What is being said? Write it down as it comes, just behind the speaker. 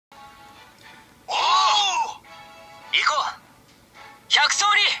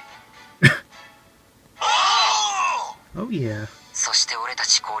yeah. そして俺た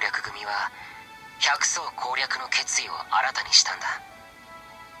ち攻略組は100層攻略の決意を新たにしたんだ。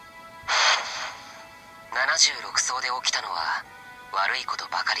76層で起きたのは悪いこと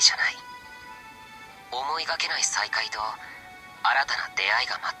ばかりじゃない。思いがけない再会と新たな出会い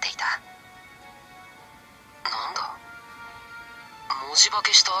が待っていた。なんだ、文字化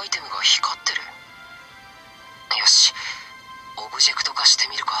けしたアイテムが光ってる。よし、オブジェクト化して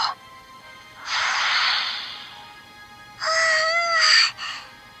みるか。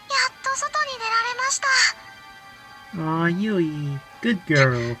やっと外に出られました。Aw, Yui. Good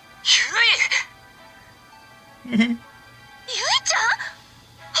girl. ゆいゆいちゃん？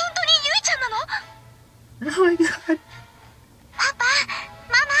本当にゆいちゃんなの？ Oh my god. パパ、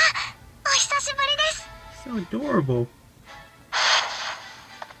ママ、お久しぶりです。So adorable. あ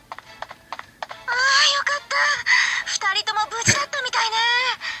あ、よかった。二人とも無事だったみたいね。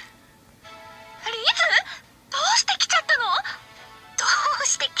リズ？どうして来ちゃったの？どう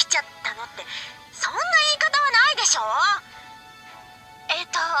して来ちゃったのって、そんな言い方はないでしょ。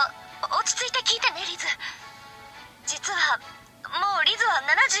落ち着いて聞いてね、リズ。実はもうリズは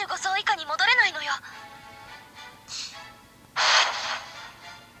75層以下に戻れないのよ。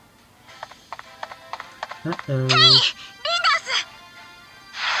Uh-oh. ヘイ、リンダース。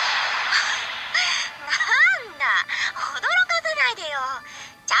なんだ、驚かさないでよ。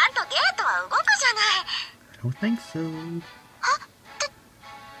ちゃんとゲートは動くじゃない。 I don't think so.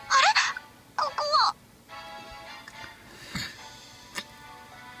 あれ、ここは。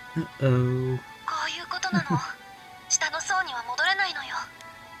Uh-oh. こういうことなの。下の層には戻れないのよ。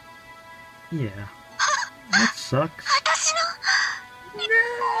Yeah. That sucks. 私の。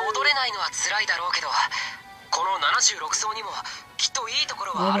戻れないのは辛いだろうけど、この76層にもきっといいとこ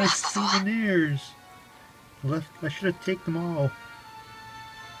ろは All ある my はずだぞ。 souvenirs. I should have taken them all.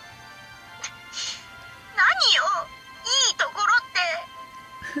 何よ、いいところっ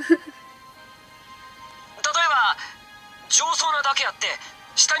て。例えば上層なだけあって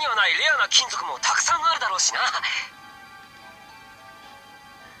下にはないレアな金属もたくさんあるだろうしな。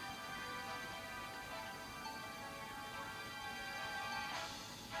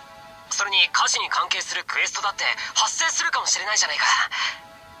それに火事に関係するクエストだって発生するかもしれないじゃないか。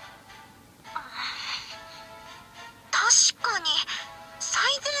確かに最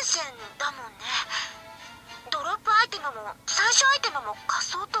前線だもんね。ドロップアイテムも最初アイテムも仮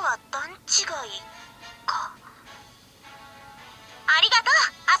想とは段違いか。ありがとう、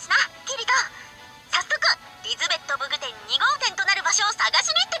アスナ、キリト。早速リズベットブグ店2号店となる場所を探し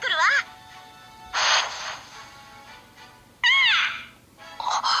に行ってくるわ。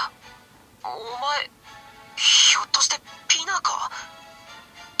お前ひょっとしてピナか？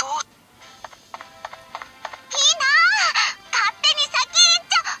どう？ピーナー、勝手に先行っ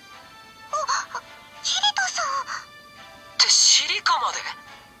ちゃ。お、キリトさん。ってシリカまで。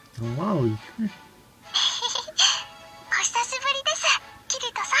 Oh, wow. お久しぶりです、キ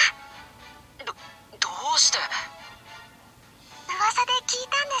リトさん。どうして？噂で聞い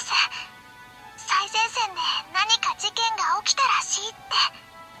たんです。最前線で何か事件が起きたらしいって。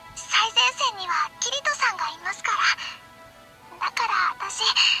最前線にはキリトさんがいますから。だから私、い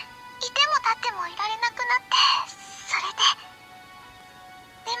ても立ってもいられなくなって、それで。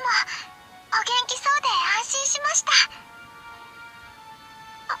でもお元気そうで安心しました。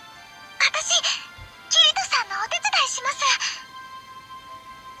私、キリトさんのお手伝いします。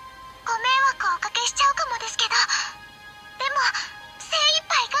ご迷惑をおかけしちゃうかもですけど、でも精一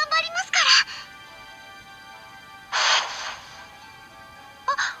杯頑張りますから。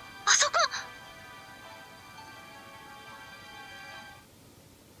あそこ。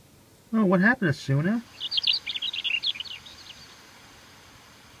Oh, what happened, Asuna?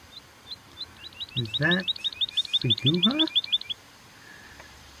 Is that Seguha?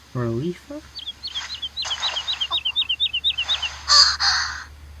 Or Alifa?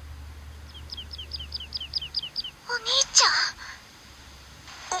 お兄ちゃん。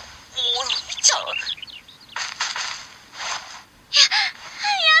お兄ちゃん？や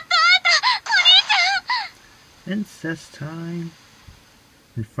っと会えた、お兄ちゃん。 Incest time.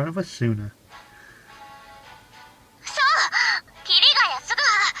 In front of Asuna. そう、キリガやスグハ、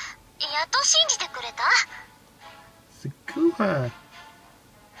やっと信じてくれた。 Seguha!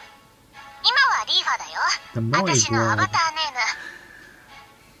 今はリーファだよ。 The Moe 私のアバ blood. ターネ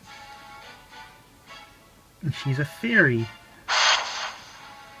ーム。 She's a fairy. そういうわ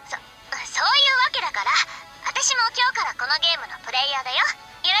けだから、私も今日からこのゲームのプレイヤーだよ。よ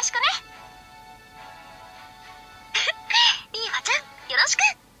ろしくね。リーファちゃん、よろしく。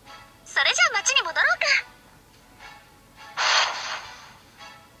それじゃあ街に戻ろうか。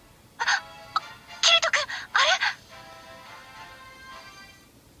キリト君、あれ？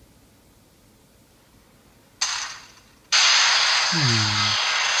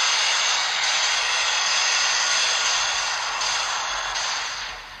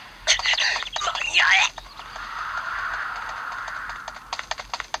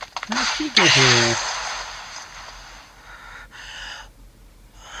 here.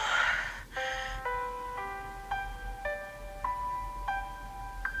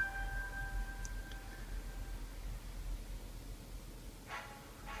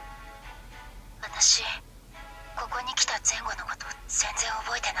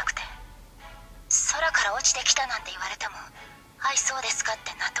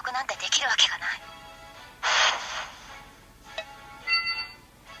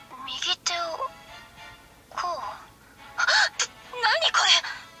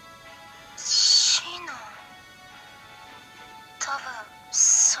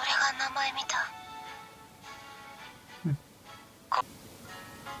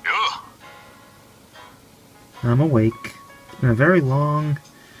 I'm awake. It's been a very long,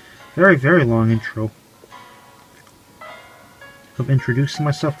 very long intro of introducing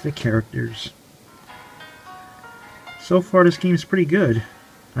myself to the characters. So far this game is pretty good.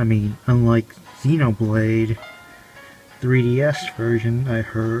 I mean, unlike Xenoblade 3DS version, I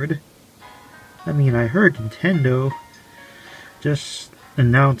heard Nintendo just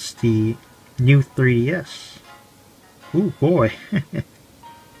announced the new 3DS. Ooh boy.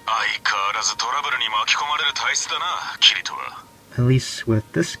 At least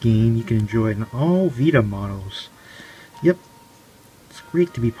with this game, you can enjoy it in all Vita models. Yep, it's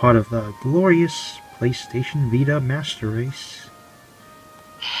great to be part of the glorious PlayStation Vita Master Race.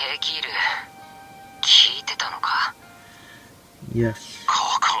 Yes. こ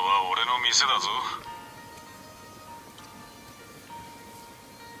こは俺の店だぞ。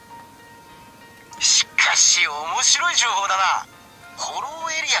しかし面白い情報だな。ホロ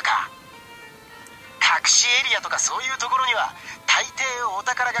ーエリアか。隠しエリアとかそういうところには大抵お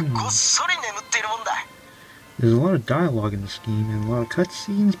宝がごっそり眠っているもんだ。There's a lot of dialogue in this game and a lot of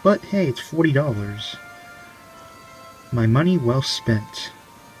cutscenes, but hey, it's $40. My money well spent.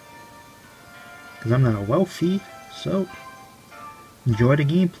 Because I'm not wealthy, so enjoy the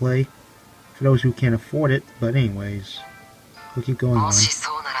gameplay for those who can't afford it, but anyways, we'll keep going on. もし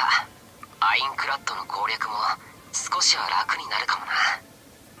そうなら、アインクラッドの攻略も少しは楽になるかもな。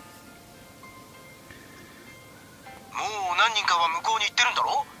もう何人かは向こうに行ってるんだ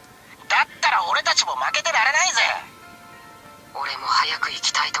ろ。だったら俺たちも負けてられないぜ。俺も早く行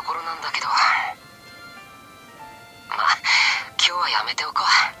きたいところなんだけど。まあ、今日はやめておこう。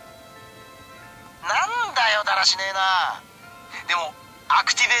なんだよ、だらしねえな。でもア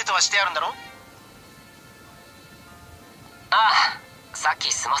クティベートはしてあるんだろ。ああ、さっ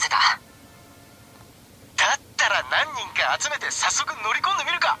き済ませた。だったら何人か集めて早速乗り込んで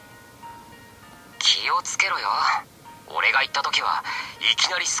みるか。気をつけろよ。俺が行った時はいき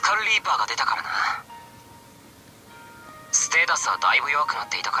なりスカルリーパーが出たからな。ステータスはだいぶ弱くなっ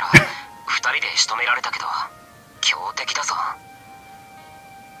ていたから2人で仕留められたけど強敵だぞ。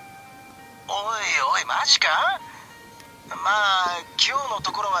おいおい、マジか。まあ今日の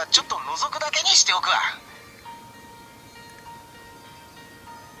ところはちょっと覗くだけにしておくわ。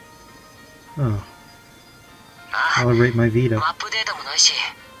I'll rate my Vita. マップデータもないし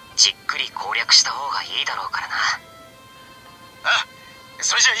じっくり攻略した方がいいだろうからな。あ、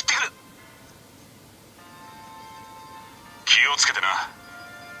それじゃあ行ってくる。気をつけてな。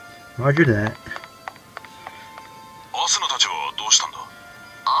 Roger that. アスナたちはどうしたんだ。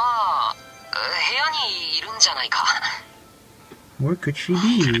ああ、部屋にいるんじゃないか。 Where could she キ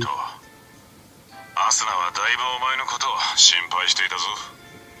リ be? ト、アスナはだいぶお前のことを心配していたぞ。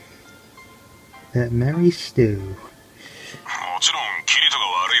 That Mary Stew. もちろんキリトが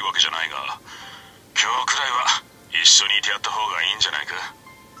悪いわけじゃないが、今日くらいは一緒にいてやった方がいいんじゃないか。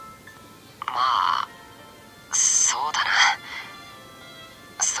まあそうだな。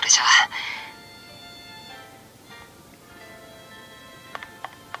それじゃあ。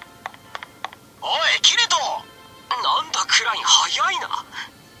おいキリト、なんだクライン早いな。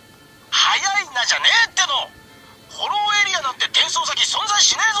早いなじゃねえっての。ホローエリアなんて転送先存在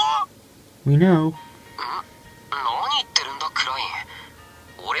しねえぞ。 We know. 何言ってるんだクライン。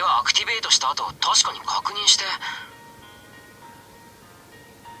俺はアクティベートした後確かに確認して。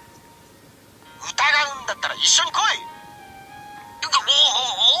疑うんだったら一緒に来い。お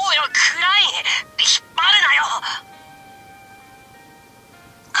いクライン引っ張るなよ。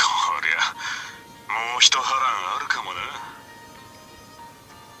こりゃもう一波乱あるかもな。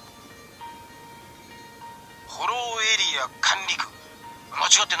ホローエリア管理区、間違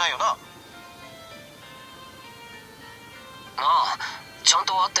ってないよな。ああ、ちゃん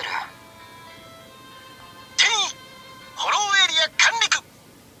と合ってる。転移ホローエリア管理区。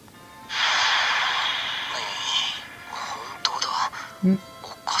本当だ。お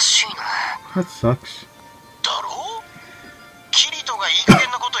かしいな。 That sucks. だろう。キリトがいい加減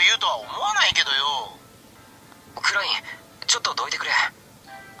なこと言うとは思わな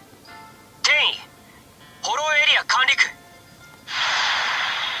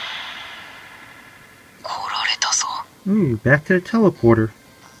Ooh, back to the teleporter. フ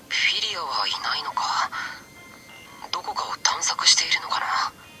ィリアはいないのか。どこかを探索しているのか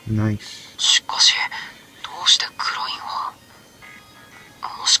な。 Nice. しかしどうしてクラインは。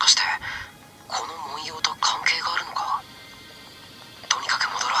もしかしてこの文様と関係があるのか。とにか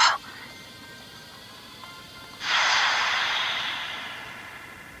く戻ろ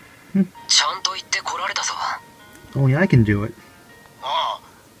う。ちゃんと言ってこられたぞ。 Only I can do it. ああ、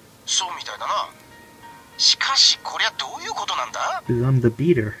そうみたいだな。しかしこりゃどういうことなんだ？ Because I'm the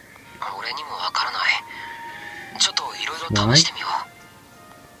beater. 俺にもわからない。ちょっといろいろ試してみよう。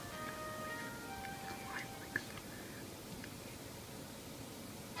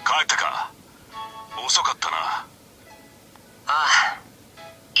帰ったか。遅かったな。ああ、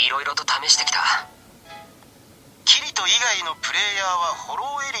いろいろと試してきた。キリト以外のプレイヤーはホロ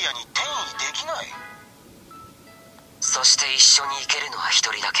ーエリアに転移できない。そして一緒に行けるのは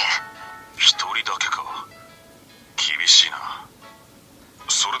一人だけ。一人だけか。厳しいな。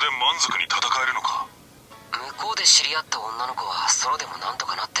それで満足に戦えるのか。向こうで知り合った女の子はソロでもなんと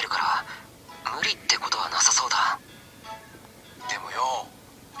かなってるから無理ってことはなさそうだ。でもよ、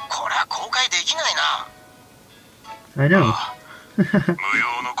これは公開できないな。 I know. 無用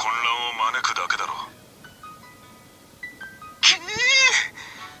の混乱を招くだけだろ。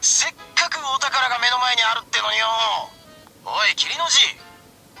せっかくお宝が目の前にあるってのによ。おい霧の字、向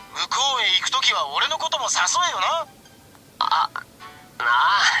こうへ行くときは俺のことも誘えよな。あ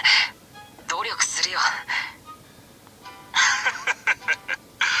あ、努力するよ。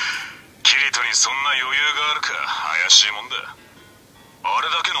キリトにそんな余裕があるか怪しいもんだ。あれ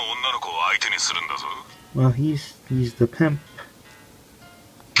だけの女の子を相手にするんだぞ。 Well, he's the pimp.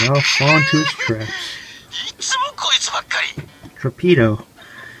 I'll fall into his traps. いつもこいつばっかり。 Torpedo,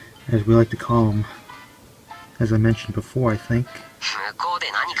 as we like to call him. As I mentioned before, I think. 向こう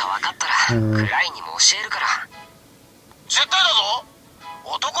で何か分かったらクラインにも教えるから。絶対だぞ。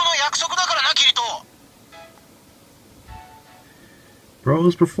男の約束だからな、キリト。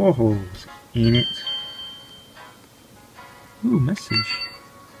 Bros before holes, ain't it? Ooh, message.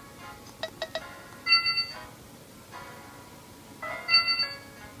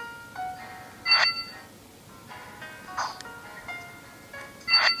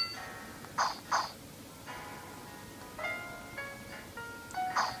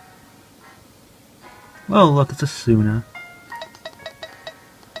 Oh, look, it's a Suna.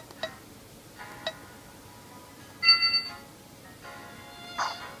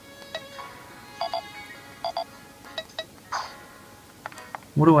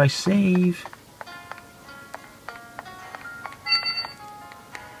 What do I save?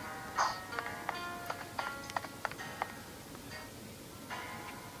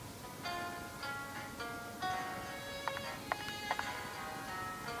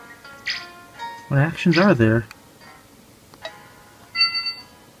 What actions are there?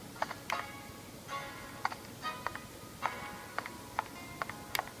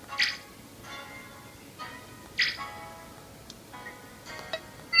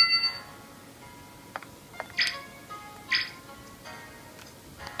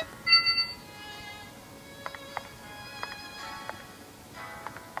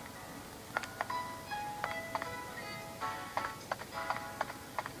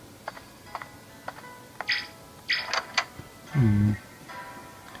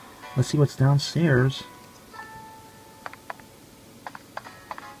 Let's see what's downstairs.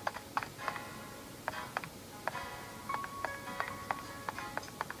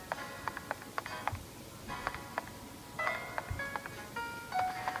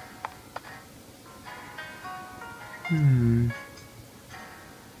 I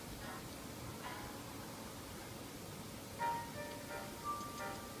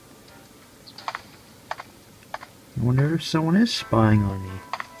wonder if someone is spying on me.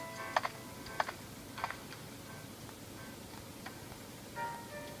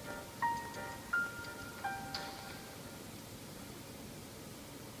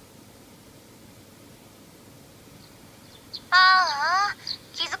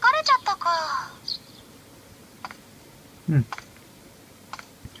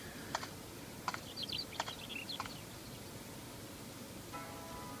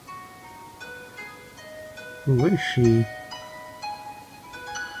 Who is she?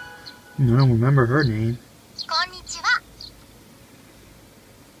 I don't remember her name.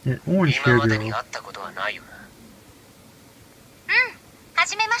 That orange hair girl.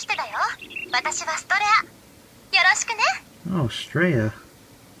 Oh, Straya.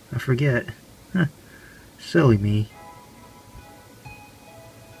 I forget. Huh. Silly me.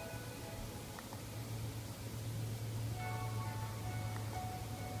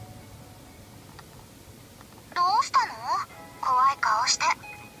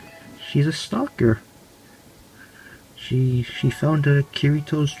 She's a stalker. She fell into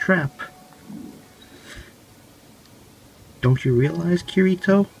Kirito's trap. Don't you realize,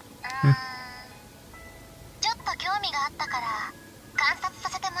 Kirito? ちょっと興味があったから観察さ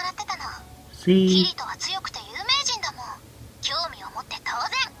せてもらってたの。キ See? リトは強くて有名人だもん。興味を持って当然。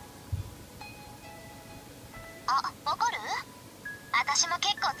あ、わかる？私も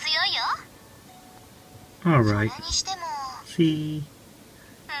結構強いよ。 Alright. それにしても See?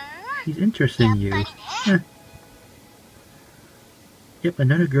 He's interested in you. やっぱりね。 Yep,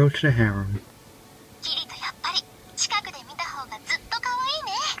 another girl to the harem. キリトやっぱり近くで見た方がずっと可愛い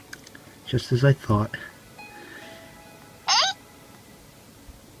ね。 Just as I thought.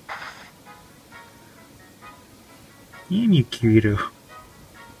 Damn you, Kirito. いい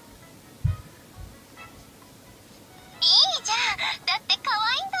じゃん。だって可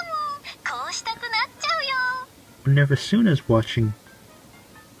愛いんだもん。こうしたくなっちゃうよ。 Whenever Suna's watching.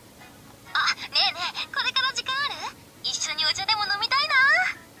 あ、ねえねえ、これから時間ある？一緒にお茶でも飲みたいな。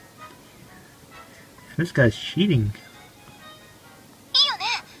 This guy's cheating. いいよね。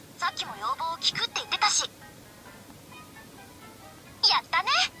さっきも要望を聞くって言ってたし。やったね。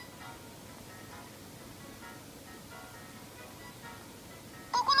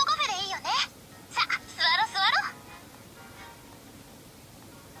ここのカフェでいいよね。さあ、座ろ座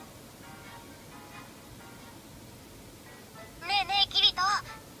ろ。ねえねえキリト、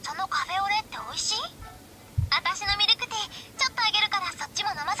そのカフェオレって美味しい？私のミルクティーちょっとあげるからそっちも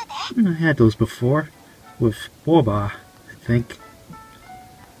飲ませて。 I had those before. With boba, I think.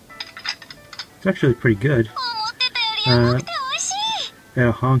 It's actually pretty good. 思ってたより甘くて美味しい。 At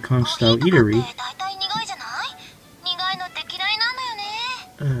a Hong Kong コーヒ style ーとかって eatery. 大体苦いじゃない？苦いのって嫌いなのよ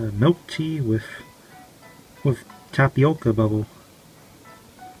ね。 Milk tea with tapioca bubble.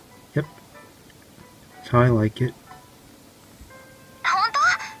 Yep. That's how I like it. 本当？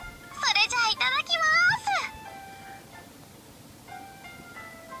それじゃあいただきます。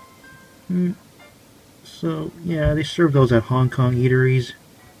 So, yeah, they serve those at Hong Kong eateries,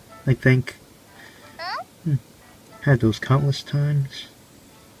 I think. Had those countless times.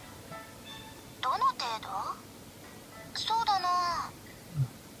 どの程度？そうだな。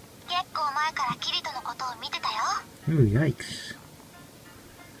結構前からキリトのことを見てたよ。 Ooh, yikes.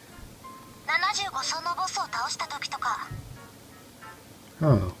 75層のボスを倒した時とか。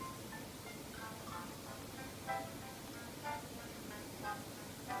 Oh.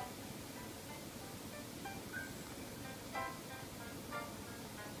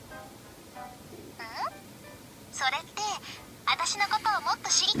 それって私のことをもっと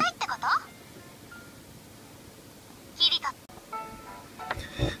知りたいってこと？キリト。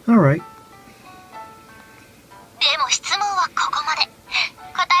 Alright. でも質問はここまで。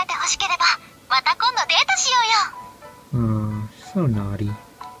答えてほしければまた今度デートしようよ。 So naughty. 今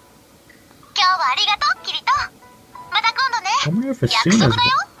日はありがとうキリト。また今度ね。 I wonder if 約束 Asuna's... だよ。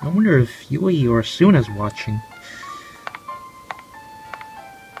 I wonder if Yui or Asuna's watching.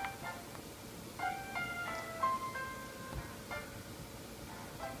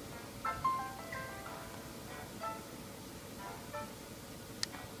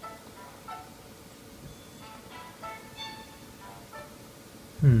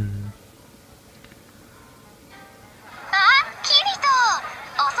 Hmm. あ、キリト、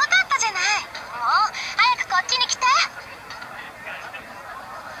遅かったじゃない。もう早くこっちに来て。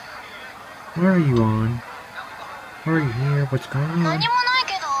 Where are you on? Where are you here? What's going 何も on? ない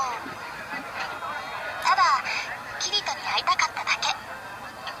けど。ただキリトに会いたかっただけ。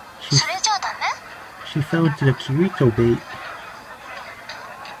 She, それじゃあダメ？ she fell into the Kirito bait.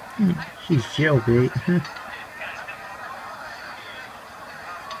 She's jailbait.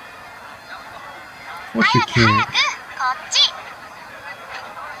 Of course you 早く早 can't. くこっち。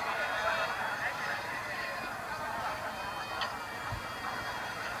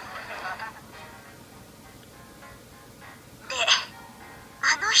で、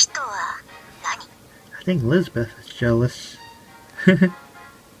あの人は何？ I think Elizabeth is jealous. 何と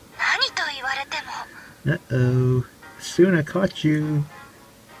言われても。 Uh-oh. Asuna caught you.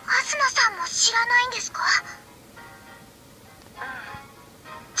 アスナさんも知らないんですか？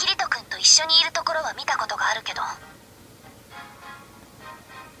キリト君と一緒にいるところは見たことがあるけど。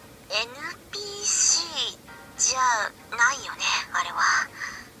 NPC じゃないよね、あれは。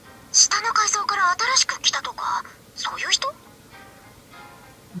下の階層から新しく来たとか、そういう人？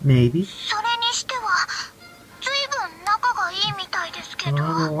 Maybe. それにしてはずいぶん仲がいいみたいですけど。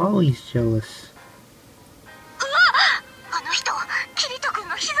 Oh, Wally's jealous. うわ！あの人、キリト君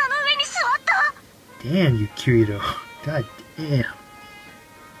の膝の上に座った。 Damn you, Kirito. God damn.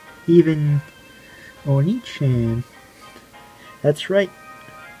 Even Oni-chan. That's right.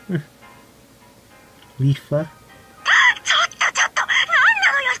 Leafa. ちょっと何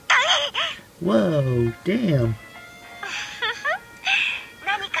なのよ一体。 Whoa, damn.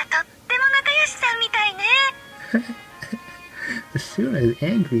 何かとっても仲良しさんみたいね。Asuna is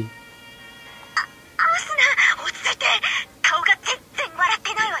angry. アスナ、落ち着いて。顔が全然笑っ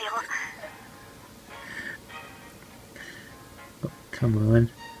てないわよ。Oh, come on.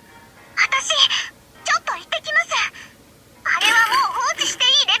 私ちょっと行ってきます。あれはもう放置してい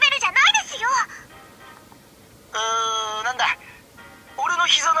いレベルじゃないですよ。なんだ、俺の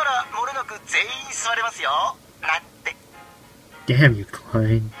膝なら漏れなく全員座れますよなんて。 Damn you,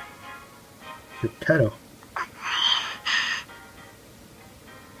 Klein. You're pedo.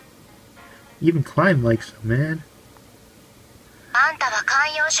 Even Klein likes him, man. あんたは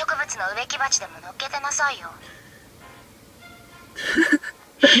観葉植物の植木鉢でも乗っけてなさいよ。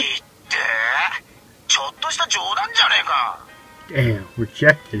ひってちょっとした冗談じゃねえか。 Damn,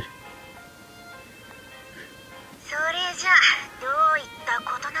 rejected. それじゃどういった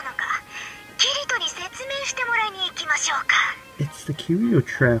ことなのか、キリトに説明してもらいに行きましょうか。 It's the Kirito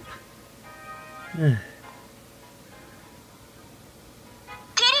trap. キリ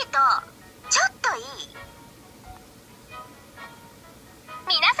ト、ちょっといい？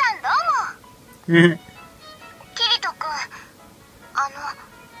皆さんどうも。キリト君、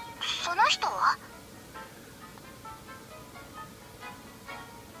その人は？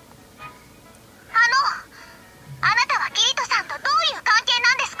あなたはキリトさんとどういう関係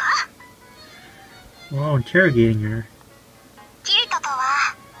なんですか？ Wow, interrogating her. キリトと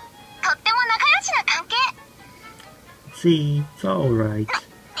はとっても仲良しな関係。 See, it's alright. 仲良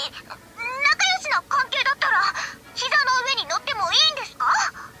しな関係だったら膝の上に乗ってもいいんですか？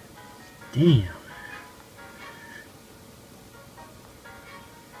 Damn.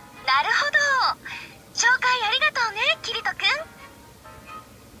 なるほど。紹介ありがとうね、キリト君。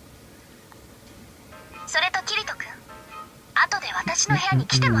それとキリト君、後で私の部屋に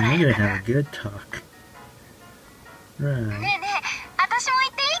来てもらえ We're る gonna かな？ have a good talk. ね Right. えねえ、私も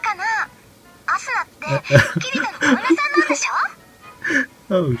行っていいかな？アスナってキリトのお嫁さんなんでし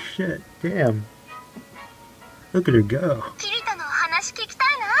ょ？ Oh shit, damn. Look at her go. キリトのお話聞きたい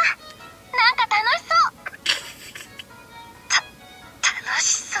な。なんか楽しそう。楽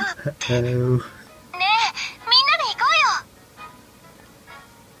しそうって。ねえ、みんなで行こうよ。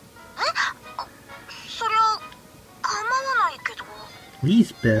え？そりゃ構わないけど。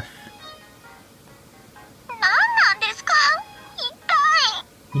 Please, Biff. なんなんですか？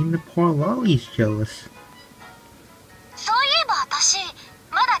痛い。 Even the poor Lolly's jealous. そういえば私、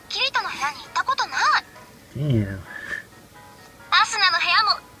まだキリトの部屋に行ったことない。 Damn. アスナの部屋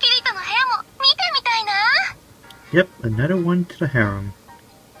もキリトの部屋も見てみたいな。 Yep, another one to the harem.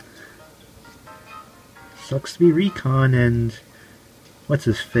 Sucks to be Recon and... What's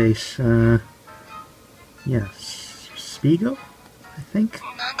his face? Yes, Spigo, I think?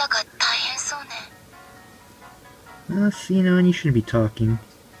 なんだか大変そうね。Sinon, you should be talking.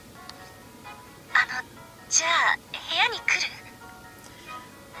 じゃあ部屋に来る？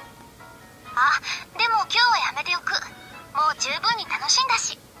あ、でも今日はやめておく。もう十分に楽しんだ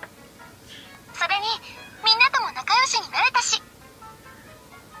し。それにみんなとも仲良しになれたし。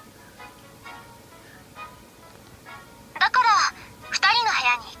だから2人の部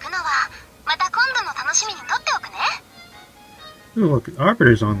屋に行くのはまた今度の楽しみにとっておくね。 Ooh, look,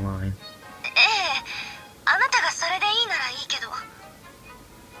 Arbiter's online. ええ、あなたがそれでいいならいいけど。うん、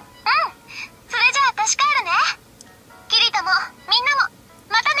それじゃあ私帰るね。キリトもみんなも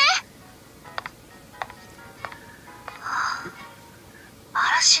またね。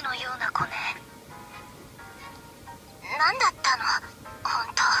嵐のような子ね。何だったの本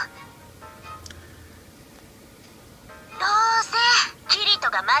当。どうせキリト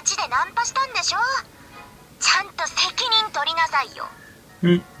が街でナンパしたんでしょ。ちゃんと責任取りなさいよ。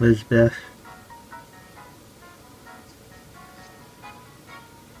Lizbeth.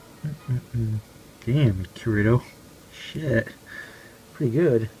 Damn, Kirito. Shit. Pretty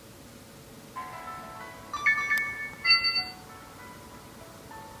good.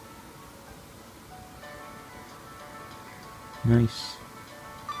 Nice.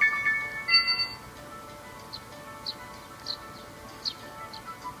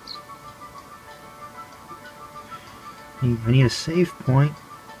 I need a save point.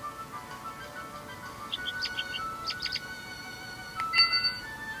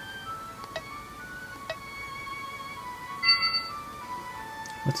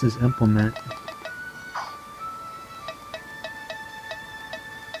 What's his implement?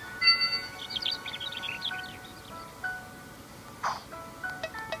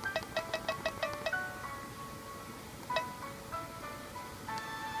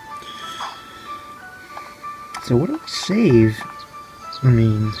 So what do I save? I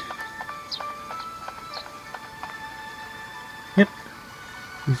mean... Yep.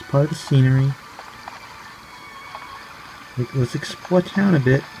 He's part of the scenery. Let's explore town a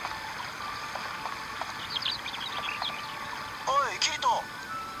bit. Oi, Kirito!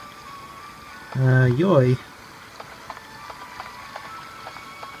 Yoi.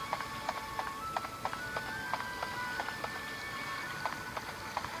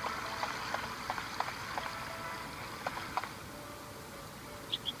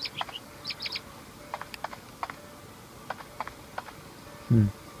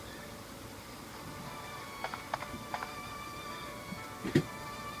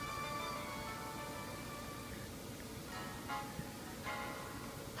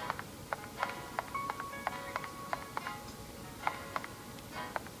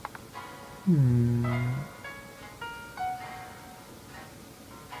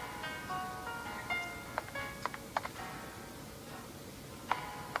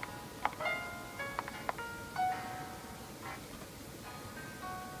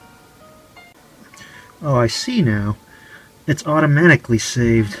 Oh, I see now. It's automatically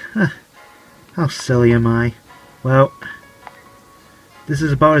saved. Huh. How silly am I? Well, this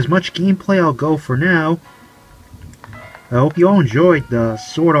is about as much gameplay I'll go for now. I hope you all enjoyed the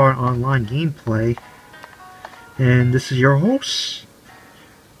Sword Art Online gameplay. And this is your host,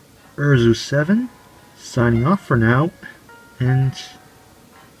 Urzu7, signing off for now. And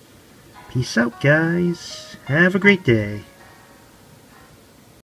peace out, guys. Have a great day.